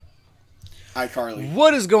iCarly.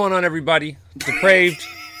 What is going on, everybody? Depraved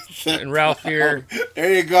and Ralph here.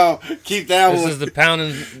 There you go. Keep that This one. is the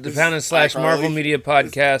Poundin' slash iCarly. Marvel Media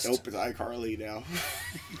podcast. Nope, it's iCarly now.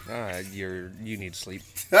 You need sleep.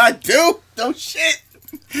 I do? No shit.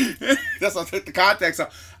 That's why I took the contacts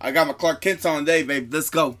off. I got my Clark Kent on today, babe. Let's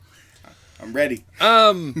go. I'm ready.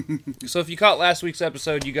 So if you caught last week's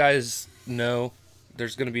episode, you guys know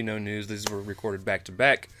there's going to be no news. These were recorded back to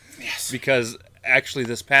back. Yes. Because actually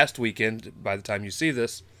this past weekend, by the time you see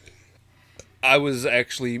this, I was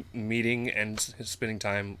actually meeting and spending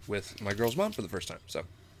time with my girl's mom for the first time. So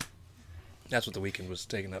that's what the weekend was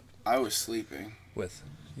taken up I was sleeping. with.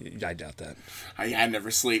 I doubt that. I never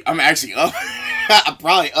sleep. I'm actually up. I'm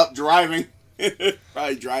probably up driving.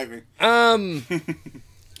 Probably driving.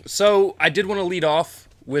 So I did want to lead off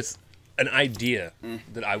with an idea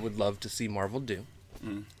that I would love to see Marvel do.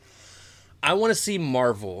 I want to see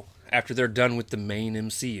Marvel, after they're done with the main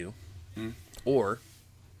MCU, or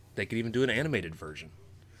they could even do an animated version.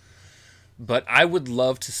 But I would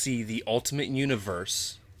love to see the Ultimate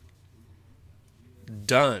Universe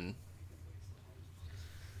done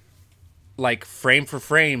like frame for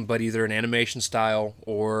frame, but either an animation style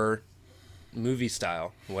or movie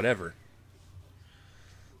style, whatever.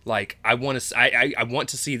 Like I want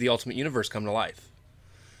to see the Ultimate Universe come to life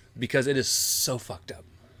because it is so fucked up.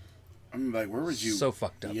 I'm like, where would you? So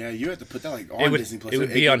fucked up. Yeah, you have to put that like on Disney Plus. It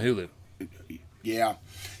would be on Hulu. Yeah.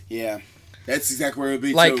 That's exactly where it would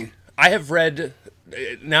be. Like too. I have read.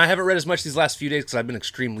 Now I haven't read as much these last few days because I've been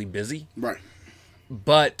extremely busy. Right.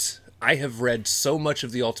 But I have read so much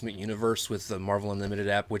of the Ultimate Universe with the Marvel Unlimited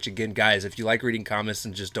app. Which again, guys, if you like reading comics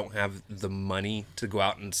and just don't have the money to go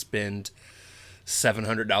out and spend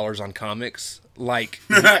 $700 on comics, like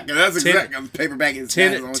that's exactly paperback is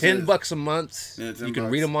 $10 a month. Yeah, you can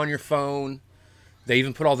 $10. read them on your phone. They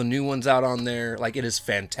even put all the new ones out on there. Like, it is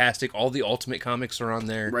fantastic. All the Ultimate comics are on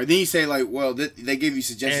there. Right. Then you say like, well, they give you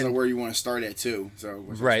suggestions And- of where you want to start at too. So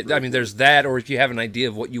Right. I mean, there's that, or if you have an idea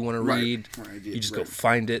of what you want to read, you just go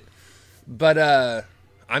find it. But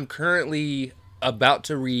I'm currently about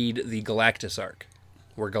to read the Galactus arc,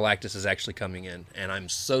 where Galactus is actually coming in, and I'm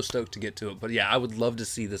so stoked to get to it. But yeah, I would love to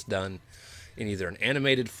see this done in either an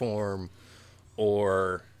animated form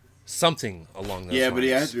or something along those lines. Yeah, but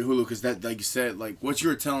it has to be Hulu because that, like you said, like what you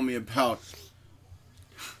were telling me about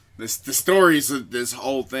the stories of this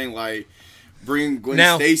whole thing, like bringing Gwen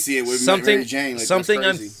Stacy in with Mary Jane. Like, something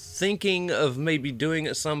that's I'm crazy. thinking of maybe doing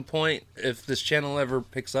at some point, if this channel ever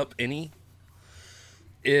picks up any,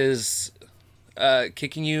 is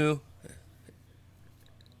kicking you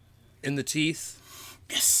in the teeth.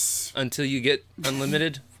 Yes. Until you get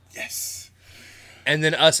unlimited. Yes. And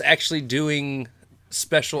then us actually doing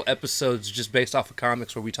special episodes just based off of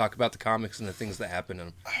comics where we talk about the comics and the things that happen in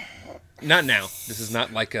them. Not now. This is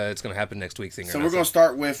not like it's going to happen next week thing. So we're going to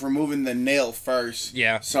start with removing the nail first.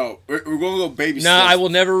 Yeah. So we're going to go baby steps. No, I will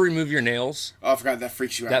never remove your nails. Oh, I forgot that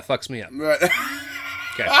freaks you out. That fucks me up. Right.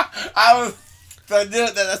 Okay.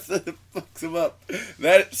 That fucks him up.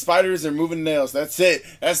 That spiders are moving nails. That's it.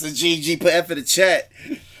 That's the GG. Put F in the chat.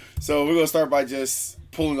 So we're gonna start by just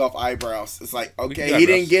pulling off eyebrows. It's like, okay, he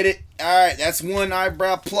didn't get it. All right, that's one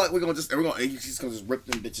eyebrow pluck. He's just gonna rip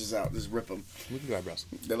them bitches out. Just rip them. We can do eyebrows.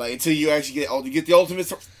 They're like until you actually get the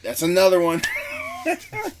ultimate. That's another one.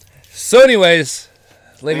 So, anyways,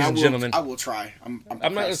 ladies and gentlemen, I will try. I'm not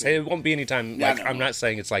gonna say it won't be anytime. Yeah, I'm not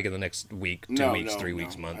saying it's like in the next week, 2 weeks, 3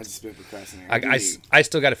 weeks, month. I just been procrastinating. I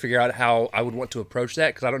still got to figure out how I would want to approach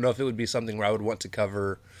that because I don't know if it would be something where I would want to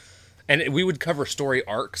cover, and we would cover story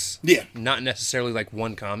arcs. Yeah. Not necessarily like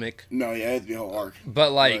one comic. No, yeah, it had to be a whole arc.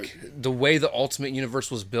 But like the way the Ultimate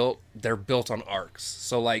Universe was built, they're built on arcs.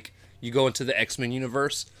 So like you go into the X-Men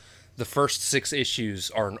universe, the first 6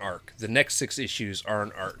 issues are an arc. The next 6 issues are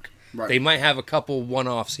an arc. Right. They might have a couple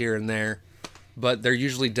one-offs here and there, but they're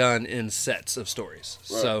usually done in sets of stories.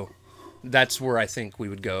 Right. So that's where I think we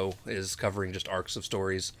would go, is covering just arcs of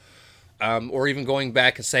stories. Or even going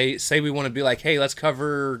back and say we want to be like, hey, let's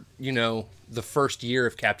cover, the first year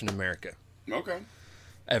of Captain America. Okay.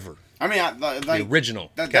 Ever. I mean, the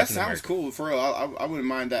original that Captain sounds America. cool, for real. I wouldn't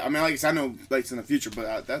mind that. I mean, like I know like it's in the future,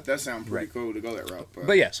 but that sounds pretty cool to go that route.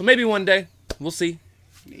 But yeah, so maybe one day. We'll see.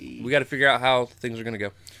 We got to figure out how things are going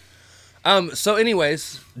to go. So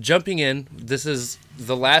anyways, jumping in, this is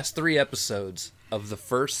the last 3 episodes of the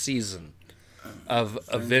first season of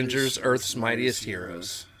Avengers Earth's Mightiest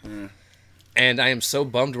Heroes. Yeah. And I am so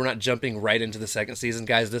bummed we're not jumping right into the second season,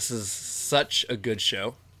 guys. This is such a good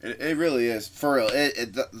show. It really is, for real.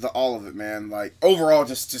 The all of it, man. Like overall,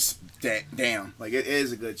 just damn. Like it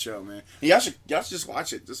is a good show, man. And y'all should just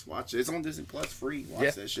watch it. Just watch it. It's on Disney Plus, free.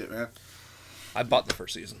 Watch that shit, man. I bought the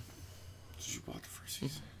first season. Did you watch the first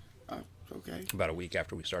season? Okay. About a week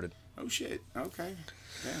after we started. Oh shit. Okay.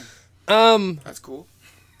 Damn. That's cool.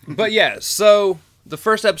 But yeah, so the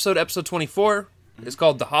first episode, episode 24, is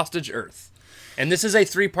called The Hostage Earth. And this is a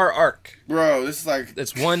 3-part arc. Bro, this is like...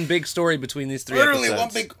 It's one big story between these 3 literally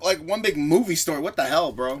episodes. one big movie story. What the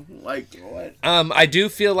hell, bro? Like, what? I do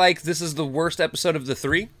feel like this is the worst episode of the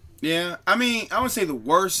 3. Yeah, I mean, I wouldn't say the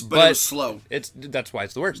worst, but it was slow. That's why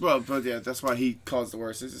it's the worst. Well, but yeah, that's why he calls it the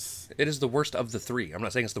worst. It is the worst of the 3. I'm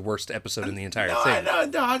not saying it's the worst episode in the entire thing.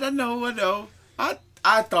 I know.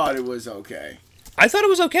 I thought it was okay. I thought it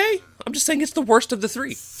was okay. I'm just saying it's the worst of the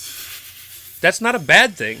 3. That's not a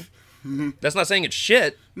bad thing. That's not saying it's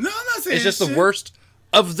shit. No, I'm not saying it's just shit. the worst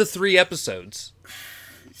of the 3 episodes.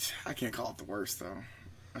 I can't call it the worst, though.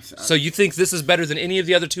 So you think this is better than any of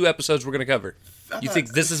the other 2 episodes we're going to cover? You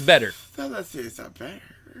think this is better? It's not better.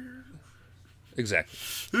 Exactly.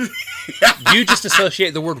 You just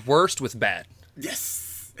associate the word worst with bad.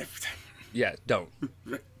 Yes. Every time. Yeah, don't.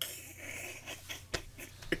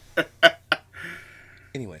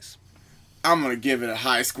 Anyways. I'm going to give it a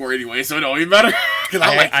high score anyway, so it don't even matter.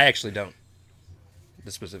 I actually don't.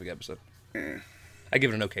 This specific episode. Yeah. I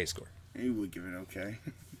give it an okay score. You would give it okay.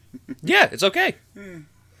 Yeah, it's okay.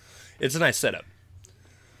 It's a nice setup.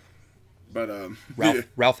 But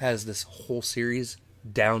Ralph has this whole series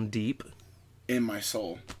down deep in my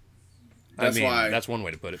soul. That's one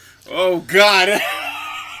way to put it. Oh God.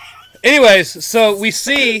 Anyways, so we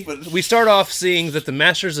start off seeing that the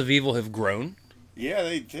Masters of Evil have grown. Yeah,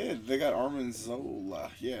 they did. They got Armin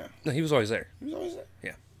Zola. Yeah. No, he was always there.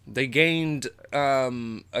 Yeah. They gained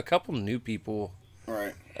a couple new people.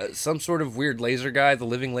 Right. Some sort of weird laser guy. The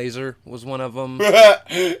Living Laser was one of them.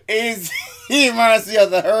 He reminds me of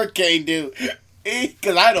the Hurricane dude.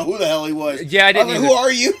 Because I don't know who the hell he was. Yeah, I didn't know. Who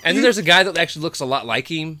are you? And then there's a guy that actually looks a lot like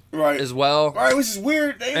him. Right. As well. Right, which is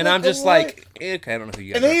weird. And I'm just like, okay, I don't know who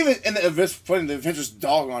you guys are. And they even, in the Avengers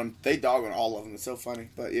dog on him. They dog on all of them. It's so funny.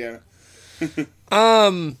 But yeah.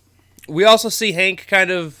 We also see Hank kind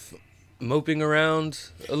of moping around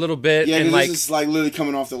a little bit. Yeah, and this is like literally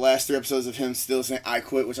coming off the last 3 episodes of him still saying "I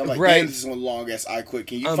quit," which I'm like, damn, this is one long ass "I quit."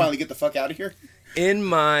 Can you finally get the fuck out of here? In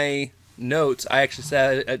my notes,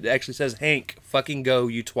 it actually says Hank, fucking go,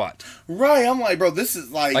 you twat. Right, I'm like, bro, this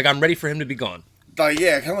is like I'm ready for him to be gone. Like,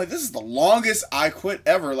 yeah, kind of like, this is the longest I quit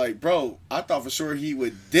ever. Like, bro, I thought for sure he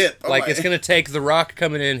would dip. It's going to take The Rock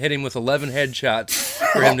coming in, hit him with 11 headshots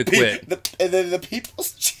for him to quit. And then the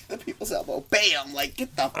people's elbow, bam, like,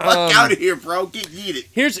 get the fuck out of here, bro. Get yeeted.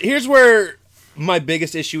 Here's where my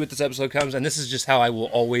biggest issue with this episode comes, and this is just how I will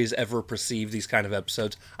always ever perceive these kind of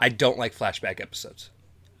episodes. I don't like flashback episodes.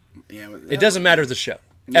 Yeah, it doesn't matter the show.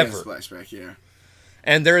 Yeah, ever. It's flashback, yeah.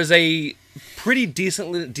 And there is a pretty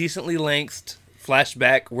decently lengthed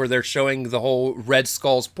flashback where they're showing the whole Red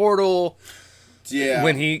Skull's portal. Yeah.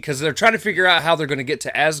 Because they're trying to figure out how they're going to get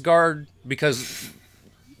to Asgard because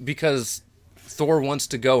Thor wants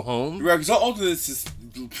to go home. Right, because ultimately this is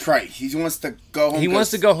right. He wants to go home. He wants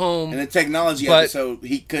to go home. In the technology episode,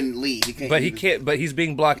 he couldn't leave. He can't. But he's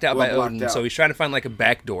being blocked out by Odin, so he's trying to find like a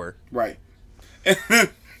back door. Right.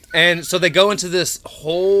 And so they go into this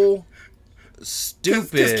whole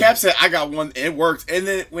stupid. Because Cap said, "I got one." It worked. And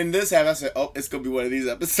then when this happened, I said, "Oh, it's gonna be one of these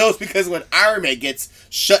episodes." Because when Iron Man gets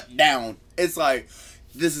shut down, it's like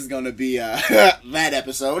this is gonna be that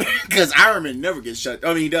episode. Because Iron Man never gets shut.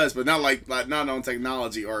 I mean, he does, but not like not on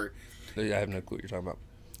technology or. I have no clue what you're talking about.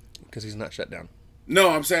 Because he's not shut down. No,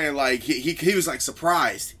 I'm saying like he was like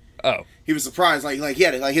surprised. Oh, he was surprised. Like he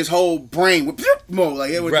had it. Like his whole brain would move.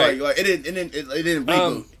 Like it was like it didn't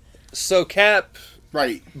reboot. So Cap.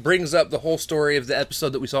 Right. Brings up the whole story of the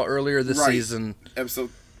episode that we saw earlier this season. Episode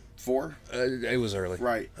 4? It was early.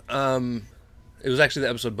 Right. It was actually the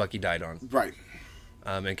episode Bucky died on. Right.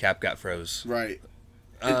 And Cap got froze. Right.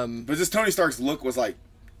 But this Tony Stark's look was like,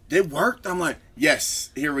 it worked? I'm like,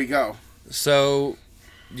 yes, here we go. So,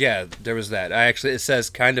 yeah, there was that. It says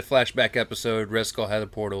kind of flashback episode, Red Skull had a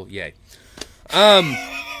portal, yay.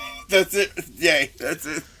 That's it. Yay. That's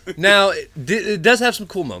it. Now, it does have some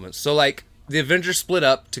cool moments. So, like, the Avengers split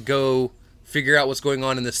up to go figure out what's going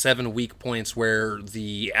on in the 7 weak points where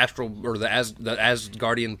the astral or the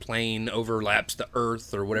Asgardian plane overlaps the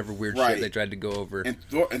Earth or whatever weird shit they tried to go over. And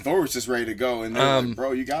Thor was just ready to go, and they're like,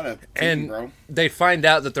 "Bro, you gotta take him, bro." They find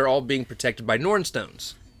out that they're all being protected by Norn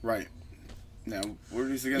stones. Right. Now, what are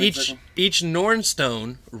these again? Each Norn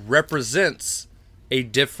stone represents a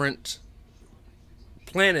different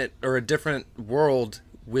planet or a different world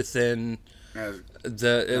within.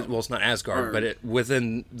 It's not Asgard, but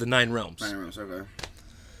within the 9 realms. 9 realms, okay.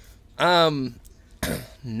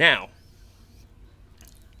 Now,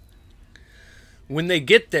 when they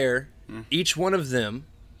get there, each one of them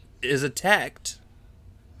is attacked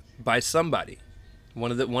by somebody,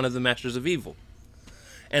 one of the Masters of Evil,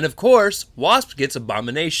 and of course, Wasp gets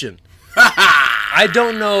Abomination. I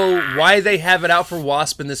don't know why they have it out for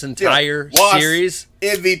Wasp in this entire series.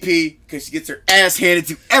 MVP, because she gets her ass handed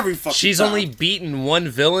to every fucking She's time. only beaten one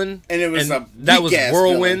villain, and it was that was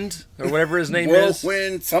Whirlwind or whatever his name is.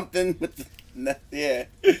 Whirlwind something with the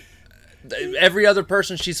Every other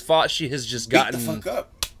person she's fought, she has just gotten beat the fuck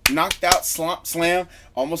up, knocked out, slam,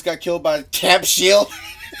 almost got killed by a Cap shield.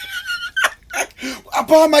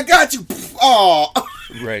 Bomb, I got you. Oh,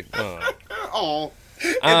 right. Oh.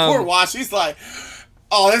 And poor Wash, he's like,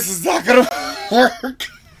 oh, this is not gonna work.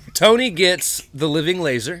 Tony gets the living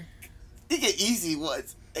laser. He get easy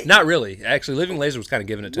ones. Not really. Actually, living laser was kind of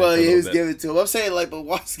giving it to him. Well, he was giving it to him. I'm saying, like, but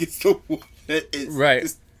Wash gets the one that is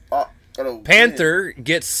right. Panther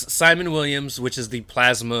gets Simon Williams, which is the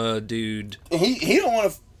plasma dude. He don't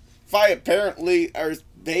want to fight, apparently, or his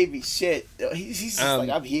baby shit. He's just like,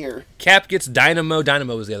 I'm here. Cap gets Dynamo.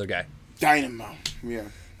 Dynamo was the other guy. Dynamo, yeah.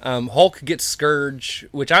 Hulk gets Scourge,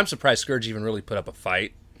 which I'm surprised Scourge even really put up a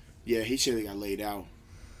fight. Yeah, he should have got laid out.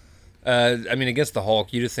 I mean, against the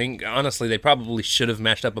Hulk, you'd think, honestly, they probably should have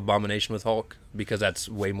matched up Abomination with Hulk, because that's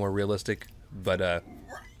way more realistic, but,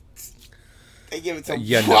 they give it to him.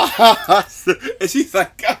 Yeah, no. And she's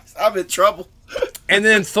like, guys, I'm in trouble. And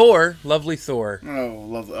then Thor, lovely Thor.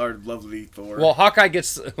 Oh, lovely Thor. Well, Hawkeye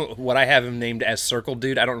gets what I have him named as Circle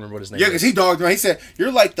Dude. I don't remember what his name is. Yeah, because he dogged him. He said,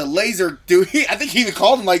 you're like the laser dude. I think he even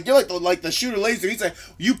called him, like, you're like the shooter laser. He said,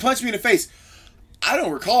 you punched me in the face. I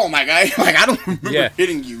don't recall, my guy. Like, I don't remember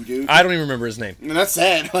hitting you, dude. I don't even remember his name. And that's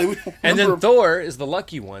sad. Like, and then Thor is the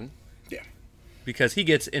lucky one. Yeah. Because he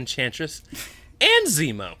gets Enchantress and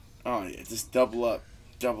Zemo. Oh, yeah. Just double up.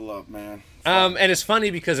 Double up, man. And it's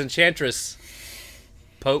funny because Enchantress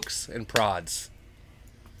pokes and prods.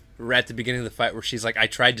 We're at the beginning of the fight where she's like, I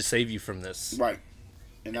tried to save you from this. Right.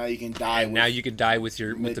 And now you can die now you can die with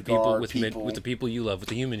the people you love, with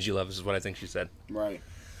the humans you love, is what I think she said. Right.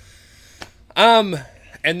 And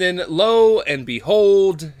then lo and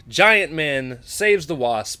behold, Giant Man saves the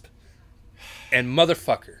Wasp, and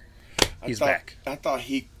motherfucker, he's back. I thought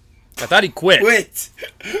he quit.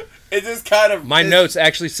 It just kind of... My notes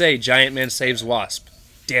actually say Giant Man saves Wasp.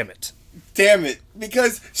 Damn it.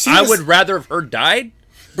 Because I would rather have her died,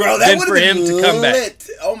 bro, that than would for have him been to come back. lit.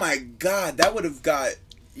 Oh my god, that would have got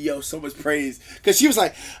so much praise. Because she was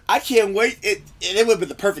like, I can't wait. It would have been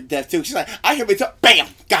the perfect death too. She's like, I can't wait bam,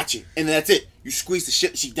 got you. And then that's it. You squeeze the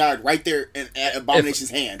shit. She died right there at Abomination's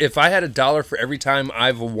hand. If I had $1 for every time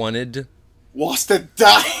I've wanted Wasp to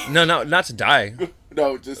die. No, not to die.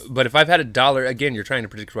 No, just... But if I've had $1, again, you're trying to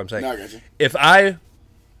predict what I'm saying. No, I got you. If I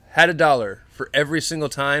had $1 for every single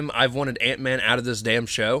time I've wanted Ant-Man out of this damn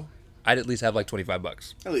show, I'd at least have like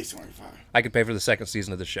 $25. At least 25. I could pay for the second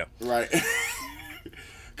season of this show. Right.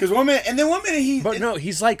 Because one minute he... But no,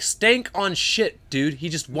 he's like stank on shit, dude. He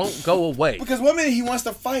just won't go away. Because one minute he wants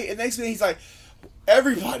to fight, and next minute he's like,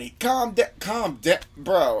 everybody, calm down,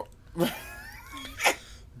 bro.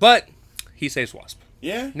 But he saves Wasp.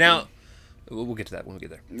 Yeah? Now, we'll get to that when we get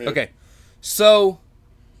there. Yeah. Okay. So,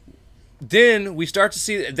 then we start to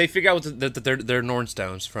see... They figure out that they're Norn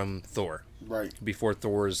Stones from Thor. Right. Before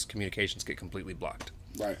Thor's communications get completely blocked.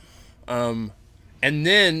 Right. And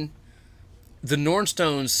then the Norn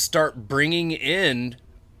Stones start bringing in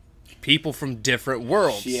people from different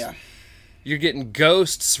worlds. Yeah. You're getting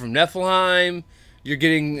ghosts from Niflheim. You're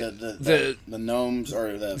getting the gnomes,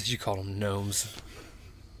 or the... Did you call them gnomes?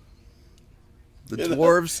 The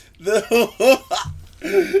dwarves?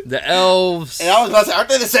 The elves. And I was about to say, aren't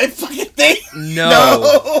they the same fucking thing?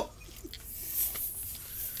 No.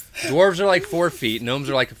 Dwarves are like 4 feet. Gnomes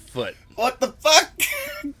are like a foot. What the fuck?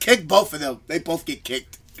 Kick both of them. They both get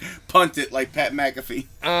kicked. Punted like Pat McAfee.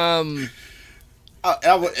 And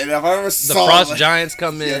if I ever saw... The Frost Giants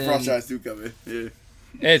come in. Yeah, Frost Giants do come in. Yeah.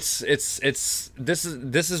 This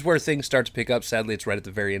is where things start to pick up. Sadly, it's right at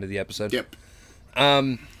the very end of the episode. Yep.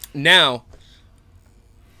 Now,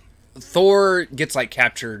 Thor gets like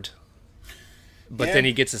captured, but then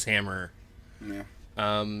he gets his hammer. Yeah.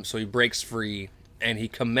 So he breaks free, and he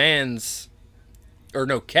commands, or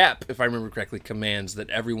no, Cap, if I remember correctly, commands that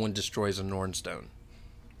everyone destroys a Norn Stone.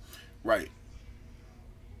 Right.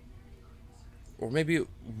 Or maybe it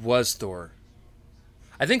was Thor.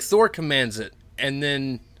 I think Thor commands it, and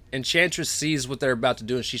then Enchantress sees what they're about to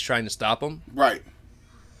do, and she's trying to stop them. Right.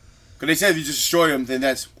 Because they said if you just destroy them, then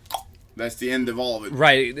that's the end of all of it.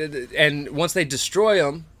 Right. And once they destroy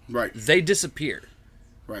them, right, they disappear.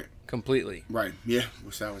 Right. Completely. Right. Yeah.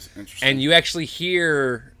 Which that was interesting. And you actually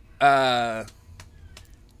hear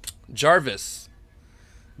Jarvis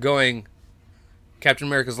going, Captain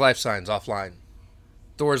America's life signs offline,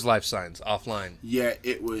 Thor's life signs offline. Yeah,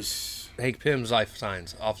 it was... Hank Pym's life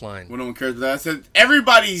signs offline. Well, no one cares about that. I said,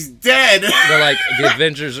 everybody's dead. They're like, the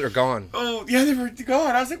Avengers are gone. Oh, yeah, they were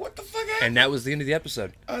gone. I was like, what the fuck happened? And that was the end of the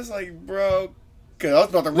episode. I was like, bro. Cause I was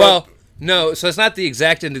about to Well, no, so it's not the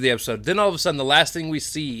exact end of the episode. Then all of a sudden, the last thing we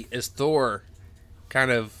see is Thor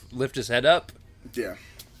kind of lift his head up. Yeah.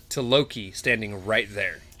 To Loki standing right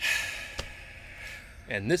there.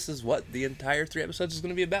 And this is what the entire 3 episodes is going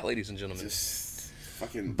to be about, ladies and gentlemen. Just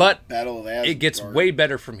fucking but Battle of Asgard. It gets way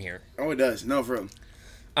better from here. Oh, it does. No, for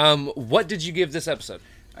real. What did you give this episode?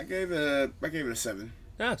 I gave it a 7.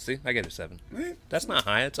 Ah, see, I gave it a 7. That's not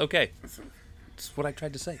high. It's okay. That's what I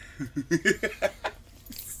tried to say.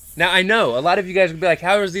 Now, I know a lot of you guys would be like,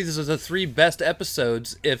 how are these the 3 best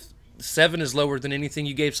episodes if 7 is lower than anything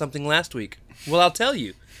you gave something last week? Well, I'll tell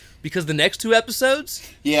you. Because the next 2 episodes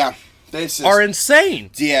are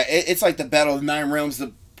insane. Yeah, it's like the Battle of 9 Realms.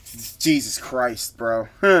 Jesus Christ, bro.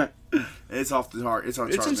 It's off the heart. It's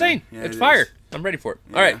on. It's insane. Yeah, it's fire. I'm ready for it.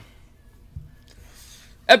 Yeah. All right.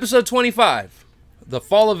 Episode 25, The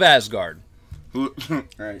Fall of Asgard.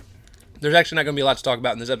 Right. There's actually not going to be a lot to talk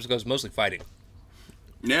about in this episode. It's mostly fighting.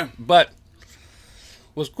 Yeah. But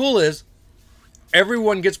what's cool is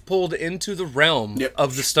everyone gets pulled into the realm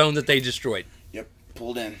of the stone that they destroyed. Yep.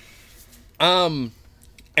 Pulled in. And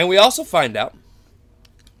we also find out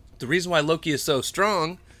the reason why Loki is so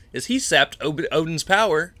strong is he sapped Odin's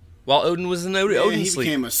power while Odin was in Odin's sleep.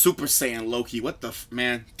 He became a Super Saiyan Loki. What the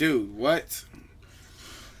man, dude? What?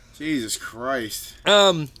 Jesus Christ.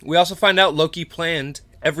 We also find out Loki planned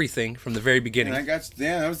everything from the very beginning. And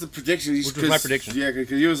that was the prediction. Which was my prediction. Yeah,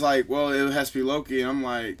 because he was like, well, it has to be Loki. And I'm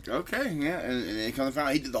like, okay, yeah. And then come to find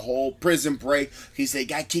out, he did the whole prison break. He said,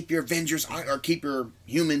 gotta keep your Avengers, or keep your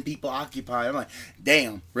human people occupied. I'm like,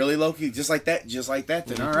 damn, really, Loki? Just like that? Just like that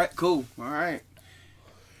then. Mm-hmm. All right, cool. All right.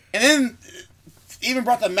 And then even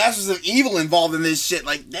brought the Masters of Evil involved in this shit.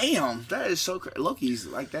 Like, damn, that is so crazy. Loki's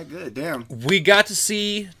like that good. Damn. We got to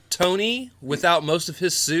see Tony, without most of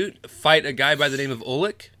his suit, fight a guy by the name of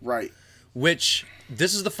Ulik. Right. Which,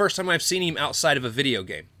 this is the first time I've seen him outside of a video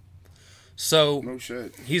game. So, no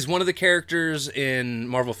shit. He's one of the characters in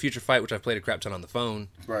Marvel Future Fight, which I've played a crap ton on the phone.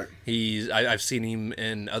 Right. I've seen him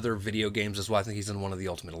in other video games as well. I think he's in one of the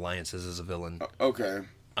Ultimate Alliances as a villain. Okay.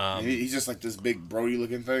 He's just like this big Brody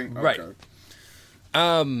looking thing? Okay.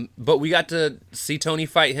 Right. But we got to see Tony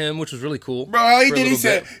fight him, which was really cool. Bro, all he did, he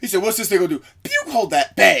said, what's this thing gonna do? Pew, hold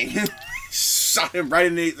that, bang. Shot him right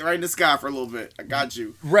in the sky for a little bit. I got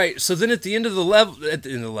you. Right. So then at the end of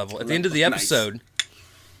the episode,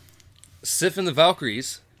 Sif and the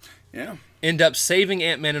Valkyries end up saving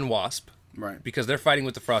Ant-Man and Wasp. Right. Because they're fighting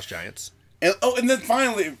with the Frost Giants. And then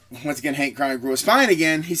finally, once again, Hank crying grew his spine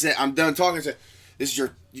again. He said, I'm done talking. He said, this is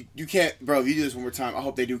you can't, bro, if you do this one more time, I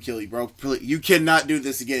hope they do kill you, bro. Please, you cannot do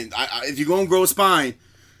this again. If you're going to grow a spine,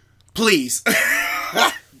 please.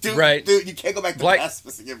 Dude, you can't go back to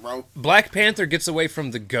hospice again, bro. Black Panther gets away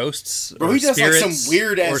from the ghosts. Bro, he does like some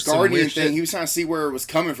weird ass Guardian thing. He was trying to see where it was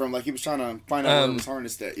coming from. Like he was trying to find out where it was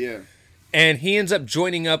harnessed at. Yeah. And he ends up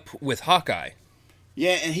joining up with Hawkeye.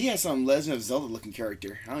 Yeah, and he has some Legend of Zelda looking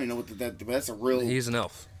character. I don't even know what but that's a real. He's an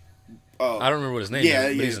elf. Oh, I don't remember what his name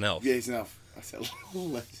is, but he's an elf. Yeah, he's an elf. I said.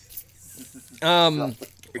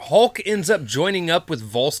 Hulk ends up joining up with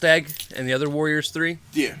Volstagg and the other Warriors 3.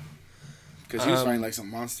 Yeah. Because he was fighting like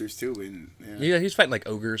some monsters too, and he was fighting like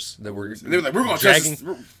ogres that were. They were like, "We're going to test this."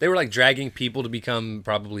 They were like dragging people to become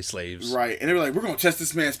probably slaves, right? And they were like, "We're going to test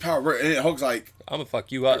this man's power." And Hulk's like, "I'm gonna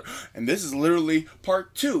fuck you up." And this is literally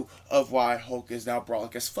part 2 of why Hulk is now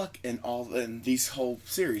brolic as fuck in these whole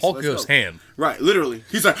series. Hulk goes ham, right? Literally,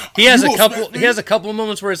 he's like, he has a couple. He has a couple of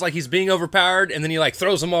moments where it's like he's being overpowered, and then he like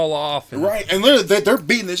throws them all off. And, right, and literally they're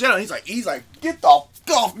beating the shit out. He's like, "Get the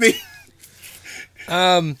fuck off me!"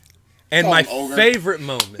 And my favorite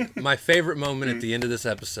moment at the end of this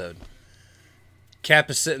episode, Cap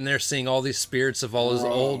is sitting there seeing all these spirits of all his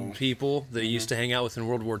old people that he used to hang out with in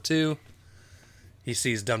World War II. He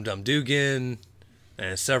sees Dum Dum Dugan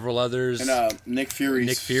and several others. And Nick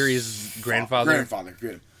Fury's grandfather.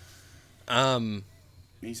 Good.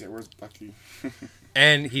 He said, "Where's Bucky?"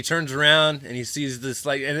 And he turns around and he sees this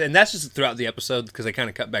and that's just throughout the episode because they kind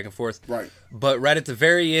of cut back and forth. Right. But right at the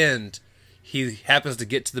very end, he happens to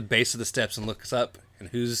get to the base of the steps and looks up, and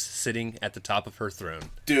who's sitting at the top of her throne?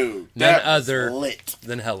 Dude, none other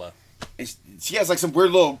than Hela. And she has like some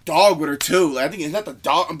weird little dog with her too. I think it's not the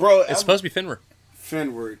dog, bro. It's supposed to be Fenrir.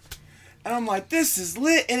 And I'm like, this is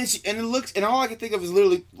lit, and it looks, and all I can think of is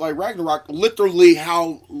literally like Ragnarok, literally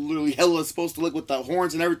how Hela is supposed to look with the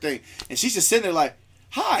horns and everything, and she's just sitting there like,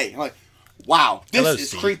 hi, I'm like, wow, this Hello, is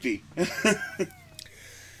Steve. creepy.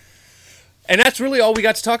 And that's really all we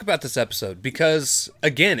got to talk about this episode because,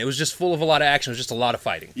 again, it was just full of a lot of action. It was just a lot of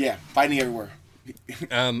fighting. Yeah, fighting everywhere.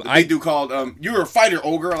 I do called you're a fighter,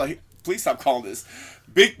 ogre. Like, please stop calling this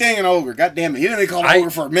big thing an ogre. God damn it, he didn't call it ogre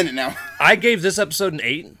for a minute now. I gave this episode an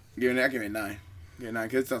 8. I gave it a 9. Yeah, 9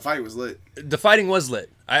 because the fight was lit. The fighting was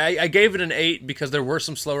lit. I gave it an 8 because there were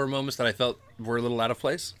some slower moments that I felt were a little out of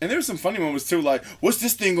place. And there were some funny moments too, like what's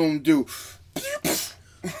this thing gonna do?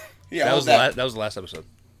 Yeah, that was the last episode.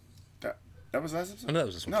 That was the last episode? Oh, no, that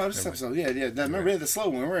was this one. No, this episode. Yeah. Remember, we had the slow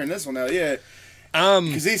one. We're in this one now. Yeah.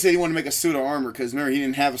 Because he said he wanted to make a suit of armor. Because remember, he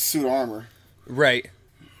didn't have a suit of armor. Right.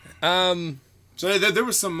 So there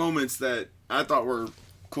were some moments that I thought were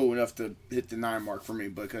cool enough to hit the 9 mark for me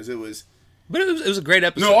because it was. But it was a great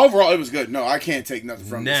episode. No, overall it was good. No, I can't take nothing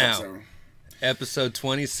from this episode. Episode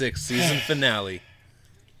 26, season finale.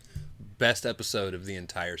 Best episode of the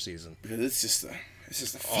entire season. Because it's just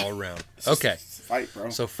a all around. Okay. Fight, bro.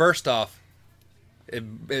 So first off,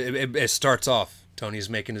 it starts off. Tony's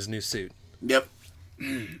making his new suit. Yep.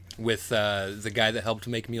 With the guy that helped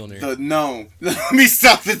make Mjolnir. No. Let me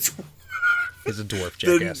stop it. He's a dwarf,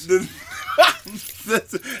 jackass.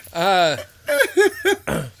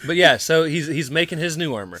 But yeah, so he's making his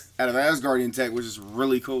new armor out of Asgardian tech, which is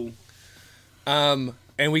really cool. And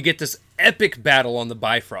we get this epic battle on the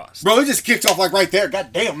Bifrost. Bro, it just kicks off like right there.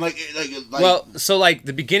 God damn, like. Well, so like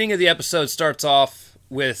the beginning of the episode starts off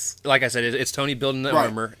with, like I said, it's Tony building the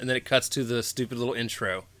armor, and then it cuts to the stupid little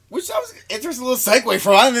intro. Which that was interesting little segue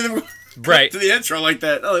from. I didn't right to the intro like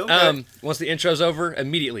that. Oh, okay. Once the intro's over,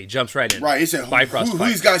 immediately jumps right in. Right, he said, Bifrost who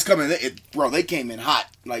these guys coming? They came in hot.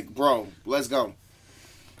 Like, bro, let's go.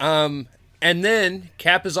 And then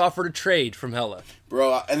Cap is offered a trade from Hela.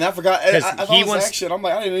 Bro, and I forgot. I thought he it was wants action. I'm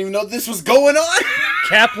like, I didn't even know this was going on.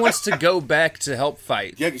 Cap wants to go back to help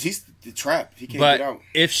fight. Yeah, because he's trapped. He can't get out.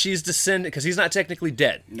 But if she's descended, because he's not technically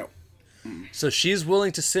dead. No. So she's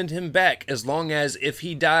willing to send him back as long as if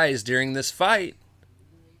he dies during this fight,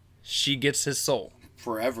 she gets his soul.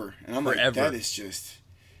 Forever. And I'm like, that is just...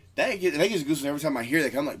 That gives goosebumps every time I hear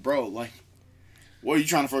that. I'm like, bro, like... What are you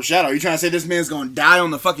trying to foreshadow? Are you trying to say this man's going to die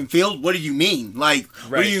on the fucking field? What do you mean? Like,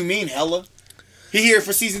 What do you mean, Hela? He here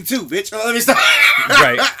for season 2, bitch. Let me stop.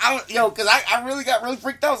 Right. Because I really got really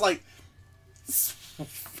freaked out. I was like,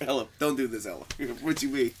 Hela, don't do this, Hela. What you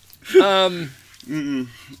mean?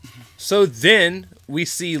 So then we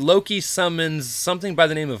see Loki summons something by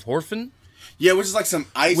the name of Horfin. Yeah, which is like some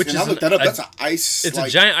ice. Which and is I looked that up. That's an ice. It's a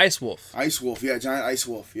giant ice wolf. Ice wolf, yeah, giant ice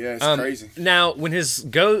wolf. Yeah, it's crazy. Now, when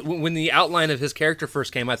the outline of his character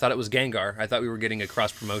first came, I thought it was Gengar. I thought we were getting a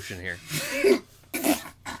cross promotion here.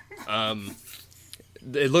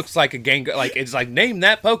 It looks like a Gengar. Like it's like name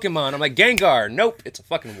that Pokemon. I'm like Gengar. Nope, it's a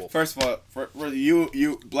fucking wolf. First of all, for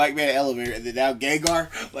you Black Man Elevator, and then now Gengar.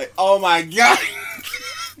 Like, oh my god,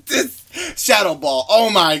 this Shadow Ball.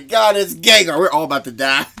 Oh my god, it's Gengar. We're all about to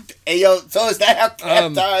die. Hey yo, so is that how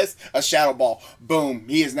Cap dies? A Shadow Ball. Boom.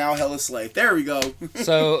 He is now Hela's slave. There we go.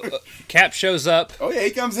 So Cap shows up. Oh yeah,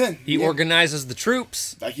 he comes in. He organizes the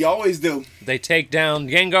troops. Like he always do. They take down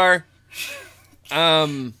Gengar.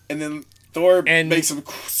 And then Thor makes some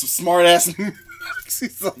smart ass.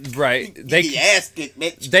 Like, right. They ass kick,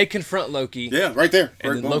 bitch. They confront Loki. Yeah, right there.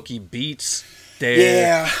 And then Loki beats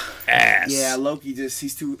their ass. Yeah, Loki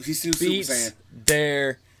he's too Super Saiyan.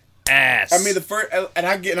 Their ass. I mean the first, and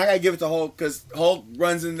I gotta give it to Hulk because Hulk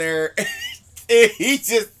runs in there. He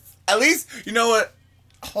just, at least you know what,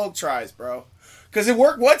 Hulk tries, bro. Because it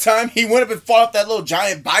worked one time. He went up and fought up that little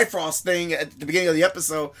giant Bifrost thing at the beginning of the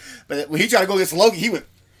episode. But when he tried to go against Loki, he went,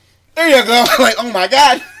 there you go. Like, oh my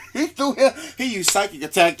god. He used psychic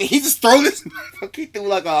attack. He just threw this. He threw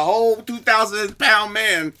like a whole 2,000-pound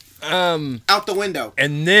man out the window.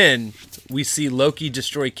 And then we see Loki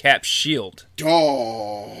destroy Cap's shield.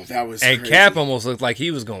 Oh, that was And crazy. Cap almost looked like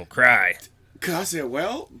he was going to cry. Because I said,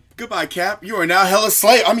 well, goodbye, Cap. You are now Hela's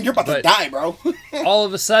slave. I mean, you're about to die, bro. All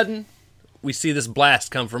of a sudden, we see this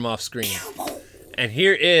blast come from off screen. And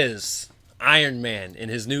here is Iron Man in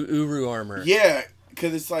his new Uru armor. Yeah,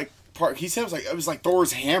 because it's like he said it was like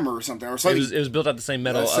Thor's hammer or something. Or something. It was built out the same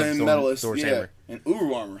metal of Thor's hammer. An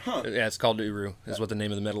Uru armor, huh? Yeah, it's called Uru, is what the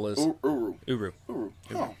name of the metal is. Uru.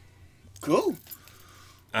 Huh. Cool.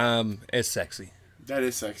 It's sexy. That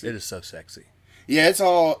is sexy. It is so sexy. Yeah, it's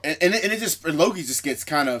all, and it just, Loki just gets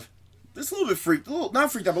kind of, just a little bit freaked,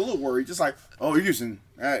 not freaked out, but a little worried. Just like, oh, you're using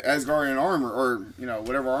Asgardian armor, or,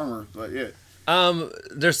 whatever armor, but yeah.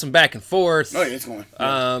 There's some back and forth. Oh, yeah, it's going.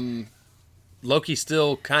 Yeah. Loki's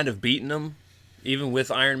still kind of beating him, even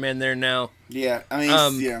with Iron Man there now. Yeah, I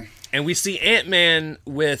mean, yeah. And we see Ant-Man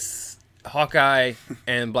with Hawkeye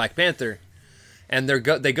and Black Panther. and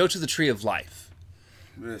they go to the Tree of Life.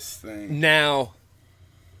 This thing. Now,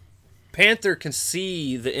 Panther can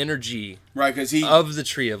see the energy because of the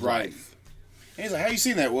Tree of Life. And he's like, how you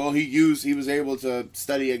seen that? Well, he was able to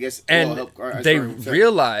study, I guess. And they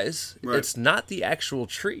realize it's not the actual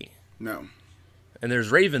tree. No. And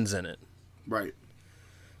there's ravens in it. Right.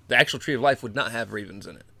 The actual Tree of Life would not have ravens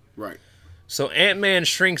in it. Right. So Ant-Man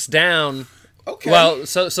shrinks down. Okay. Well,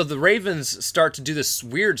 so the ravens start to do this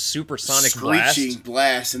weird supersonic screeching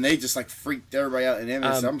blast, and they just like freaked everybody out. And then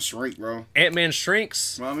I'm shrink, bro. Ant-Man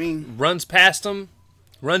shrinks. Well, I mean, runs past him,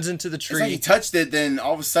 runs into the tree. It's like he touched it, then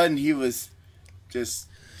all of a sudden he was just,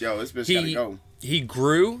 this bitch gotta go. He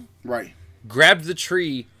grew. Right. Grabbed the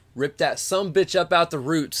tree, ripped that sumbitch up out the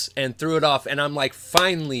roots, and threw it off. And I'm like,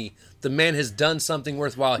 finally, the man has done something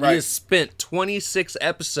worthwhile. Right. He has spent 26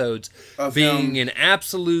 episodes of being an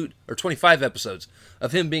absolute, or 25 episodes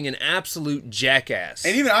of him being an absolute jackass.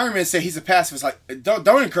 And even Iron Man said he's a pacifist. Like,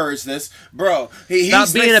 don't encourage this, bro.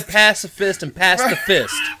 Stop being a pacifist and pass the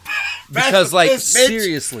fist. Because, like,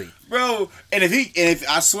 seriously. Bro, and if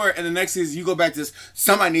I swear, in the next season you go back to this,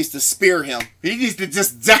 somebody needs to spear him. He needs to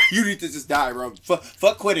just die. You need to just die, bro.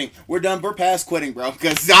 Fuck quitting. We're done. We're past quitting, bro.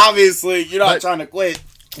 Because obviously you're not trying to quit.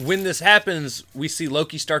 When this happens, we see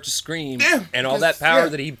Loki start to scream, and all that power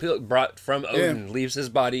that he brought from Odin leaves his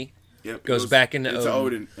body, goes back into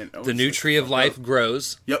Odin. The new Tree of Life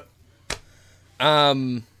grows. Yep.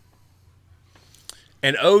 And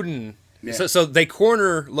Odin. Yeah. So they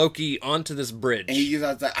corner Loki onto this bridge. And he's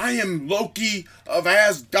like, I am Loki of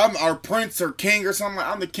Asgard, or prince or king or something.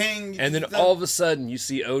 I'm the king. And then all of a sudden, you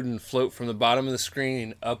see Odin float from the bottom of the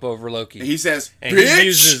screen up over Loki. And he says,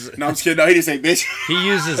 bitch! No, I'm just kidding. No, he didn't say bitch. He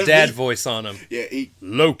used his dad voice on him. Yeah,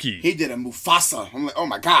 Loki. He did a Mufasa. I'm like, oh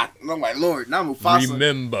my God. Oh my Lord. Not Mufasa.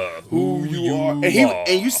 Remember who you are.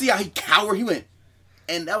 And you see how he cowered? He went,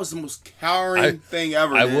 and that was the most cowering thing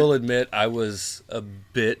ever. I will admit, I was a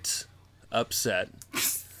bit upset.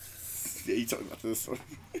 Yeah, you talking about this one.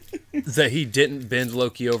 That he didn't bend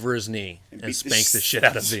Loki over his knee and spank the shit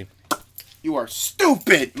out of him. You are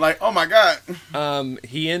stupid. Like, oh my God.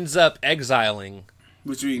 He ends up exiling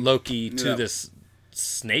Loki to this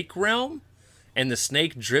snake realm, and the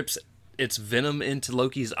snake drips its venom into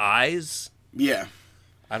Loki's eyes. Yeah.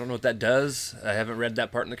 I don't know what that does. I haven't read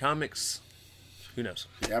that part in the comics. Who knows?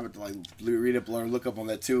 Yeah, I would like read up or look up on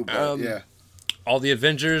that too, but yeah. All the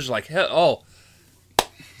Avengers, like,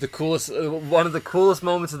 the coolest, one of the coolest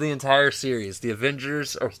moments of the entire series. The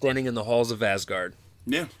Avengers are standing in the halls of Asgard.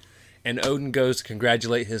 Yeah. And Odin goes to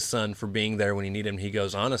congratulate his son for being there when he needed him. He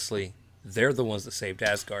goes, honestly, they're the ones that saved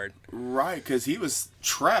Asgard. Right, because he was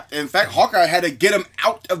trapped. In fact, Hawkeye had to get him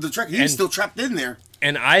out of the truck. He was still trapped in there.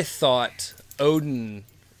 And I thought Odin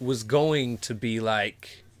was going to be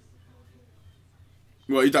like,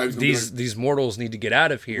 well, you thought he was these mortals need to get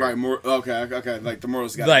out of here. Right, okay. Like, the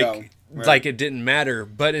mortals got to go. Right. Like it didn't matter.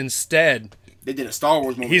 But instead, they did a Star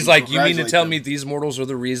Wars movie. He's like, you mean to tell me these mortals are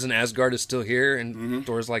the reason Asgard is still here? And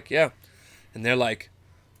Thor's like, yeah. And they're like,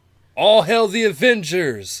 all hail the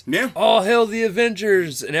Avengers. Yeah. All hail the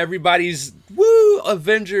Avengers. And everybody's, woo,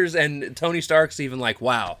 Avengers. And Tony Stark's even like,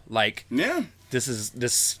 wow. Like, yeah.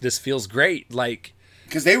 This feels great. Like,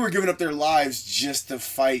 because they were giving up their lives just to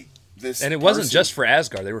fight this. And it wasn't just for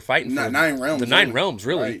Asgard. They were fighting for 9 realms. The 9 realms,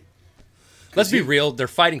 really. Right. Let's be real. They're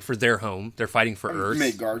fighting for their home. They're fighting for Earth.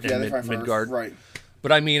 Midgard. Yeah, they're fighting for Midgard. Earth. Right.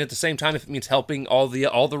 But I mean, at the same time, if it means helping all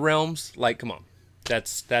the realms, like, come on,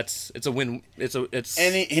 it's a win. It's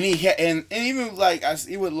and even like I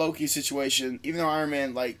see with Loki's situation, even though Iron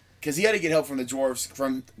Man, like, because he had to get help from the dwarves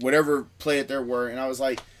from whatever planet there were, and I was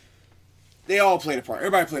like, they all played a part.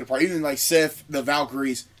 Everybody played a part. Even like Sif, the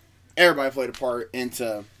Valkyries, everybody played a part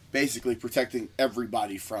into basically protecting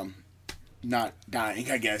everybody from not dying,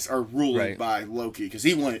 I guess, or ruling by Loki, because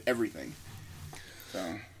he wanted everything.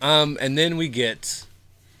 So. And then we get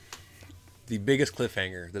the biggest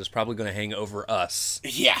cliffhanger that is probably going to hang over us.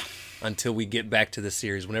 Yeah. Until we get back to the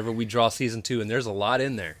series, whenever we draw season 2, and there's a lot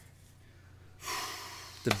in there.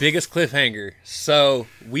 The biggest cliffhanger. So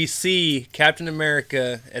we see Captain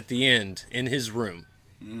America at the end in his room.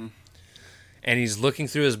 Mm-hmm. And he's looking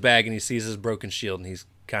through his bag and he sees his broken shield, and he's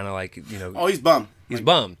kind of like, oh, he's bummed. He's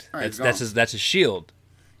bummed. Right, that's his shield.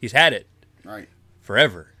 He's had it. Right.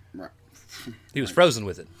 Forever. Right. He was frozen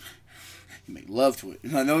with it. He made love to it.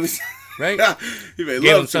 I know this. Right? He made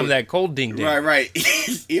Gave love him some of that cold ding ding. Right.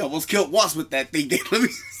 He almost killed Wasp with that thing. Let me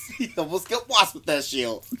see. He almost killed Wasp with that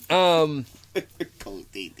shield. Cold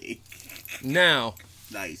ding ding. Now.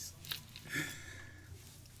 Nice.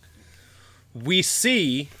 We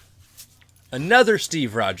see another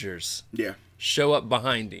Steve Rogers. Yeah. Show up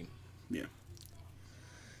behind him. Yeah.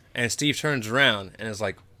 And Steve turns around and is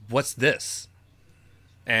like, "What's this?"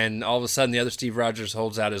 And all of a sudden, the other Steve Rogers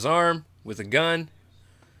holds out his arm with a gun,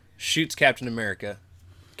 shoots Captain America.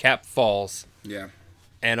 Cap falls. Yeah.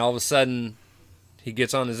 And all of a sudden, he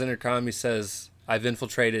gets on his intercom. He says, I've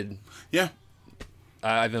infiltrated the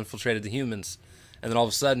humans. And then all of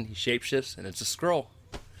a sudden, he shapeshifts, and it's a Skrull.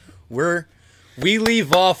 We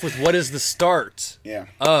leave off with what is the start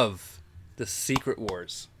of the Secret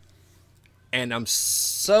Wars. And I'm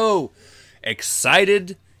so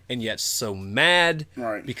excited and yet so mad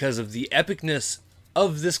because of the epicness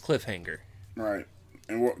of this cliffhanger. Right.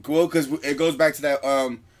 And well, because it goes back to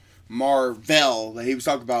that Marvel that he was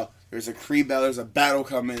talking about. There's a Kree battle, there's a battle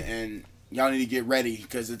coming, and y'all need to get ready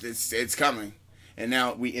because it's coming. And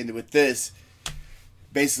now we ended with this.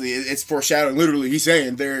 Basically, it's foreshadowing. Literally, he's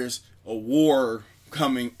saying there's a war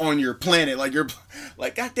coming on your planet. Like, you're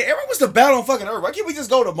like, God damn, everyone wants to battle on fucking Earth. Why can't we just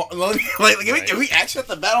go to Mars? Can we actually have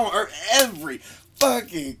to battle on Earth every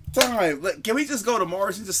fucking time? Like, can we just go to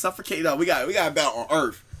Mars and just suffocate? No, we got to battle on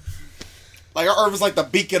Earth. Like, our Earth is like the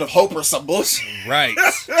beacon of hope or some bullshit. Right.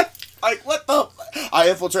 Like, what the? I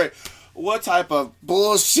infiltrate. What type of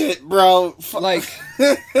bullshit, bro? Like,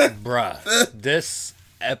 bruh, this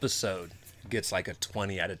episode gets like a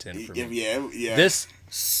 20 out of 10 for me. Yeah. This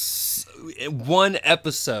one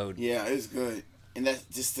episode. Yeah, it's good. And that's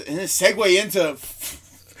just, and then segue into,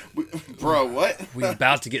 bro, what? We're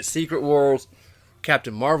about to get Secret Wars.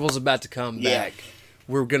 Captain Marvel's about to come back.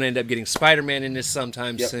 We're going to end up getting Spider-Man in this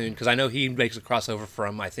sometime soon, because I know he makes a crossover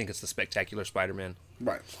from, I think it's the Spectacular Spider-Man.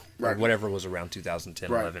 Right. Or whatever was around 2010,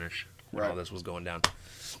 11-ish, when all this was going down.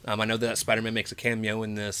 I know that Spider-Man makes a cameo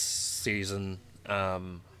in this season.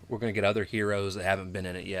 We're going to get other heroes that haven't been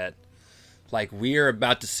in it yet. Like, we are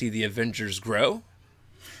about to see the Avengers grow.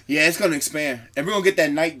 Yeah, it's going to expand. And we're going to get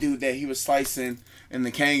that night dude that he was slicing in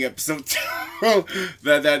the Kang episode.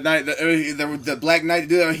 that night, the Black Knight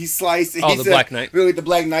dude, he sliced. Oh, the Black Knight. Really, the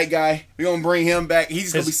Black Knight guy. We're going to bring him back. He's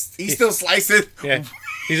still slicing. Yeah.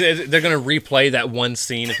 They're going to replay that one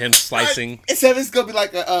scene of him slicing. It's going to be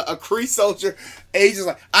like a Kree soldier. And he's just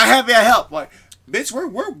like, I have your help. Like, bitch,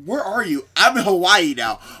 where are you? I'm in Hawaii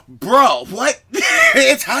now. Bro, what?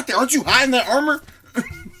 It's hot there. Aren't you hiding that armor?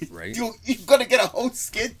 Right. You're going to get a whole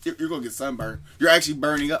skin. You're going to get sunburned. You're actually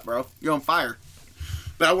burning up, bro. You're on fire.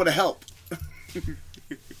 But I want to help. I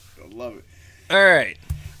love it. All right.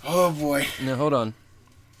 Oh, boy. Now, hold on.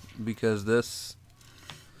 Because this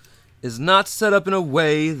is not set up in a